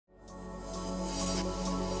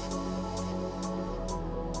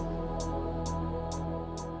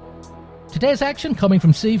Today's action coming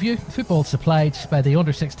from Seaview, football supplied by the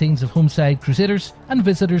under-16s of home side Crusaders and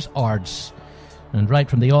visitors Ards. And right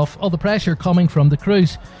from the off, all the pressure coming from the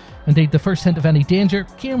Crews. Indeed, the first hint of any danger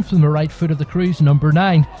came from the right foot of the Crews number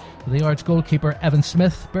 9, with the Ards goalkeeper Evan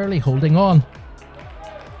Smith barely holding on.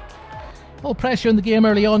 All pressure in the game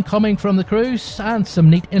early on coming from the Crews, and some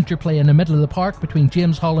neat interplay in the middle of the park between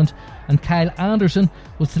James Holland and Kyle Anderson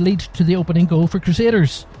was the lead to the opening goal for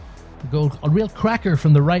Crusaders. The goal, a real cracker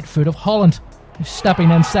from the right foot of Holland, who's stepping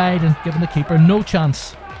inside and giving the keeper no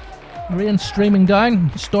chance. Rain streaming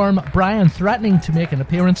down, Storm Bryan threatening to make an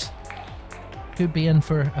appearance. Could be in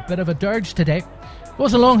for a bit of a dirge today. It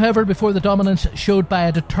wasn't long, however, before the dominance showed by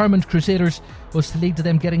a determined Crusaders was to lead to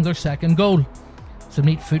them getting their second goal. Some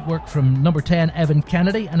neat footwork from number 10 Evan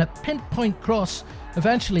Kennedy, and a pinpoint cross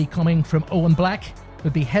eventually coming from Owen Black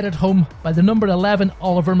would be headed home by the number 11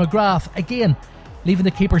 Oliver McGrath, again leaving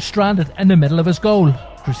the keeper stranded in the middle of his goal.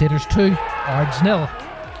 Crusaders 2, Ards 0.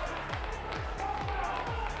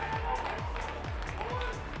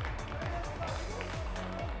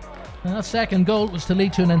 And that second goal was to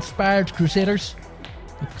lead to an inspired Crusaders.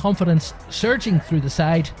 With confidence surging through the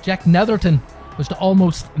side, Jack Netherton was to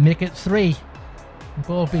almost make it 3. The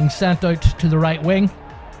ball being sent out to the right wing.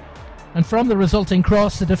 And from the resulting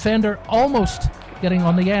cross, the defender almost getting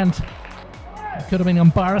on the end. It could have been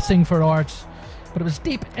embarrassing for Ards, but it was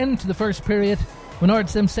deep into the first period when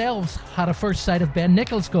Ards themselves had a first sight of Ben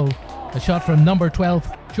Nicholls' goal. A shot from number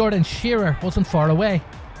 12, Jordan Shearer, wasn't far away.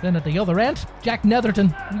 Then at the other end, Jack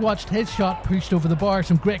Netherton watched his shot pushed over the bar.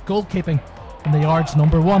 Some great goalkeeping from the Ards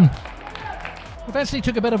number 1. Eventually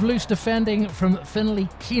took a bit of loose defending from Finlay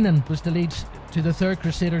Keenan was the lead to the third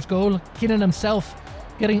Crusaders goal. Keenan himself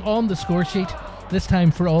getting on the score sheet, this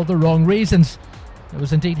time for all the wrong reasons. It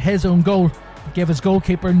was indeed his own goal that gave his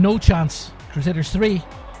goalkeeper no chance. Crusaders 3,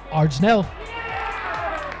 Ards 0.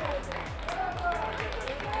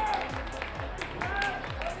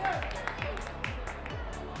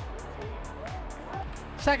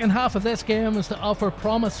 Second half of this game was to offer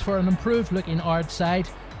promise for an improved looking Ards side.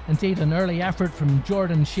 Indeed, an early effort from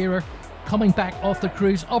Jordan Shearer coming back off the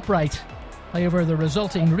Crews upright. However, the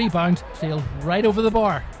resulting rebound sailed right over the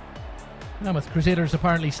bar. Now with Crusaders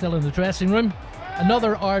apparently still in the dressing room,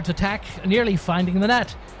 another Ards attack nearly finding the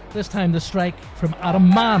net. This time the strike from Adam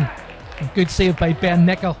Mann. A good save by Ben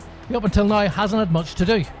Nicholls, who up until now hasn't had much to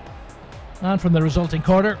do. And from the resulting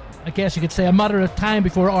corner, I guess you could say a matter of time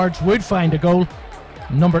before Ards would find a goal.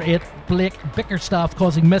 Number 8, Blake Bickerstaff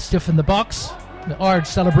causing mischief in the box. The Ards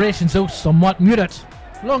celebrations though somewhat muted.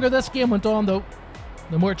 The longer this game went on though,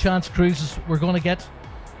 the more chance Crews were going to get,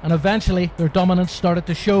 and eventually their dominance started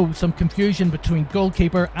to show. Some confusion between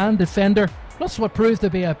goalkeeper and defender, plus what proved to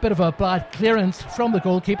be a bit of a bad clearance from the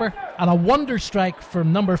goalkeeper, and a wonder strike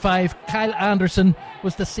from number 5 Kyle Anderson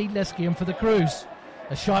was the seedless game for the Crews.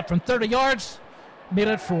 A shot from 30 yards made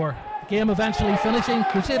it 4. The game eventually finishing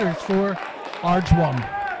Crusaders 4, Ards 1.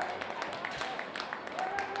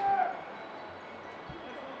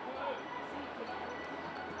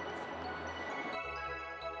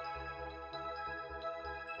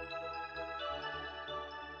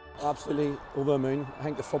 Absolutely over the moon. I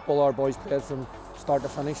think the football our boys played from start to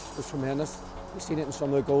finish was tremendous. You've seen it in some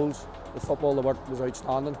of the goals. The football, the work was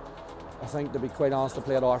outstanding. I think, to be quite honest, they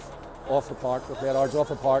played off the park. They played Ards off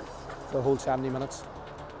the park for the whole 70 minutes.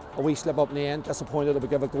 A wee slip up in the end, disappointed that we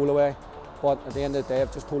give a goal away. But at the end of the day,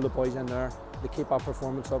 I've just told the boys in there, they keep our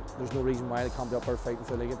performance up. There's no reason why they can't be up there fighting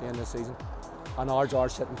for the league at the end of the season. And Ards are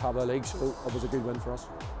sitting top of the league, so it was a good win for us.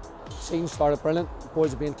 The season started brilliant. The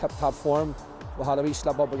boys have been in tip-top form. We had a wee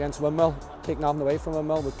slip up against Windmill, taking nothing away from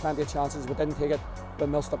Windmill with plenty of chances. We didn't take it.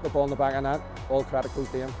 Windmill stuck the ball in the back of net. All credit goes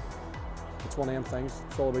to him. It's one of them things.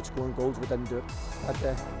 It's all about scoring goals. We didn't do it that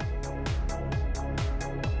day.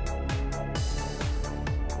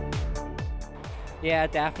 Yeah,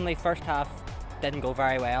 definitely. First half didn't go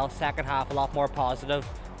very well. Second half a lot more positive.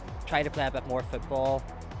 Tried to play a bit more football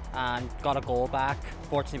and got a goal back.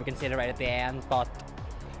 Fortunately, we conceded right at the end, but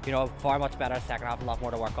you know, far much better second half, a lot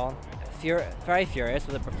more to work on. Very furious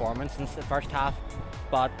with the performance in the first half,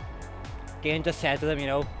 but again, just said to them, you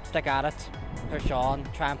know, stick at it, push on,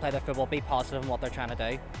 try and play their football, be positive in what they're trying to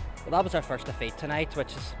do. Well, that was our first defeat tonight,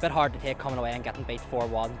 which is a bit hard to take coming away and getting beat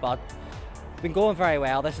 4-1, but we've been going very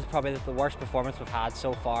well. This is probably the worst performance we've had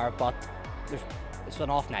so far, but it's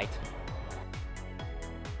an off night.